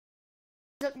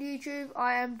What's up YouTube,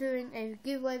 I am doing a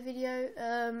giveaway video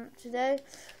today.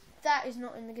 That is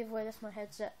not in the giveaway, that's my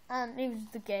headset, and it was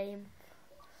the game,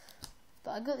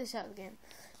 but I got this out of the game.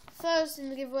 First in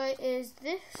the giveaway is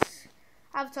this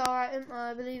avatar item.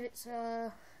 I believe it's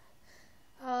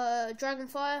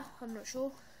Dragonfire, I'm not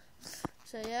sure.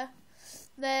 So yeah,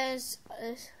 there's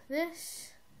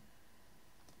this,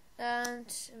 and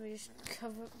let me just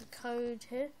cover up the code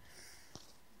here.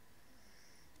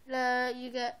 You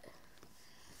get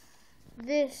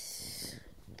this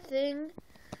thing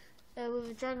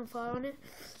with a Dragonfire on it.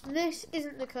 This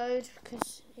isn't the code,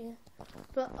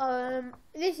 but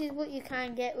this is what you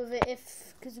can get with it,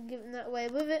 because I'm giving that away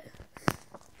with it.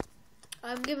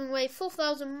 I'm giving away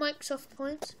 4,000 Microsoft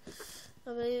points.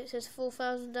 I believe it says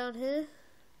 4,000 down here,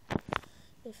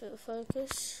 if it will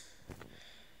focus.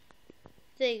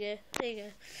 There you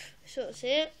go, sort of see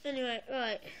it. Anyway,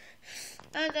 right,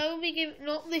 and I will be giving,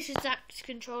 not this exact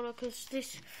controller, because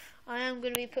this I am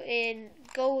going to be putting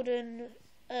golden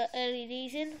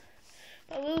LEDs in.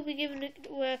 I will be giving it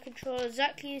a controller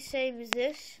exactly the same as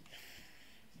this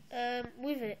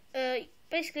with it.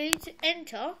 Basically, to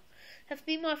enter, have to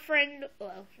be my friend,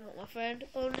 well, not my friend,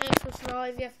 on Xbox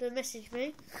Live. You have to message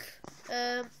me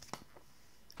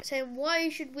saying why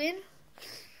you should win,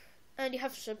 and you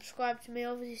have to subscribe to me,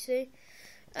 obviously,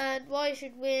 and why you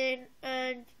should win,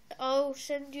 and I'll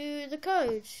send you the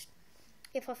codes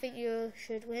if I think you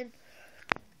should win.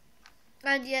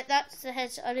 And yeah, that's the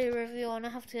headset I did a review on. I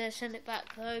have to send it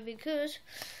back though because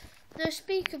the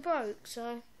speaker broke,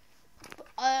 so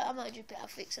I might just be able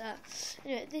to fix that.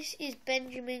 Anyway, this is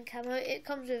Benjamin camo. It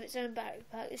comes with its own battery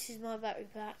pack. This is my battery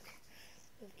pack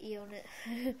with E on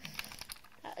it.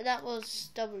 That was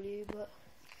W, but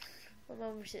my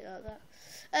mum was it like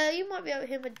that. You might be able to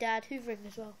hear my dad hoovering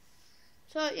as well.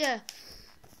 So yeah,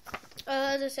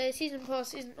 as I say, season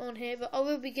pass isn't on here, but I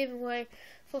will be giving away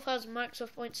 4,000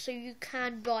 Microsoft points, so you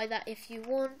can buy that if you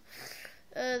want.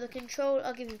 The control,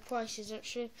 I'll give you prices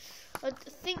actually. I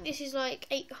think this is like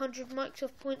 800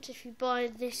 Microsoft points if you buy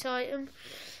this item.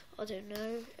 I don't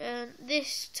know. And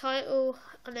this title,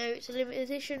 I know it's a limited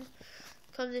edition.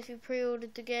 Comes if you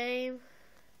pre-ordered the game.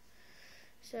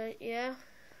 So yeah.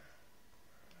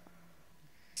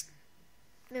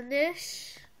 And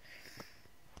this,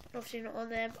 obviously not on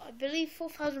there, but I believe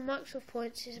 4,000 Microsoft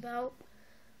points is about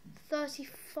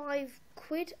 35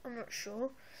 quid, I'm not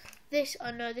sure. This,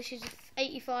 I know this is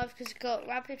 85 because it's got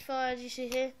rapid fire, as you see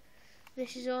here.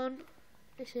 This is on.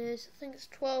 This is, I think it's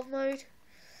 12 mode.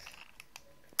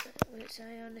 Will it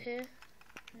say under here?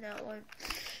 No, it won't.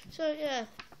 So yeah,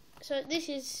 so this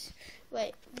is,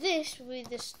 wait, this will be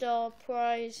the star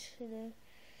prize, you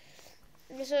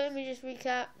know. So let me just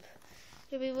recap.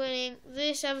 You'll be winning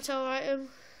this avatar item,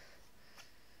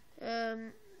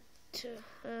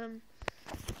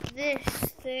 this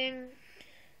thing,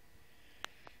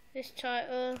 this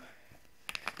title,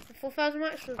 the 4,000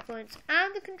 Microsoft points,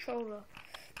 and the controller.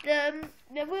 There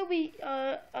will be,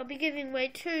 I'll be giving away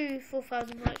 2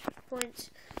 4,000 Microsoft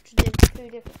points to two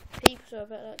different people. So I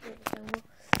bet that didn't sound well.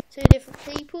 2 different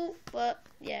people, but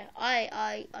yeah,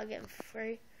 I get them for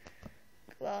free.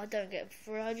 Well, I don't get them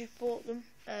for free. I just bought them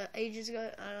ages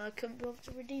ago, and I couldn't be able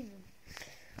to redeem them.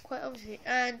 Quite obviously.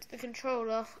 And the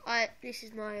controller, this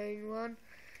is my own one.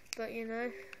 But you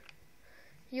know,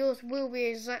 yours will be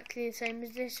exactly the same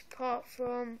as this, apart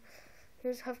from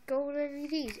yours have gold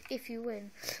LEDs if you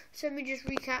win. So let me just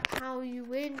recap how you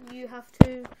win. You have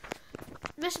to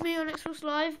message me on Xbox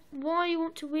Live why you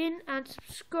want to win, and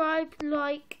subscribe,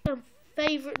 like, and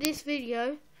favourite this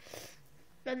video.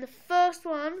 And the first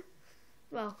one,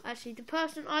 well, actually the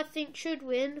person I think should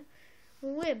win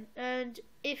will win. And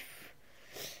if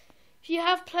you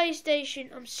have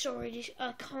PlayStation, I'm sorry,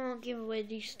 I can't give away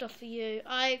these stuff for you.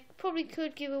 I probably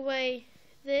could give away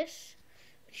this,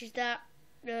 which is that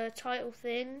title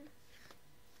thing,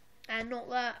 and not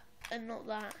that, and not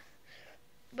that.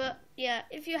 But yeah,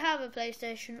 if you have a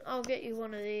PlayStation, I'll get you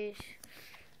one of these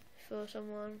for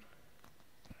someone.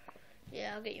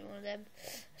 Yeah, I'll get you one of them.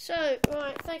 So,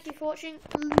 right, thank you for watching.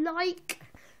 Like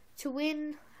to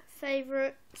win,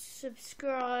 favourite,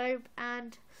 subscribe,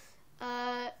 and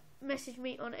message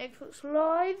me on Xbox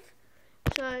Live.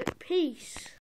 So, peace.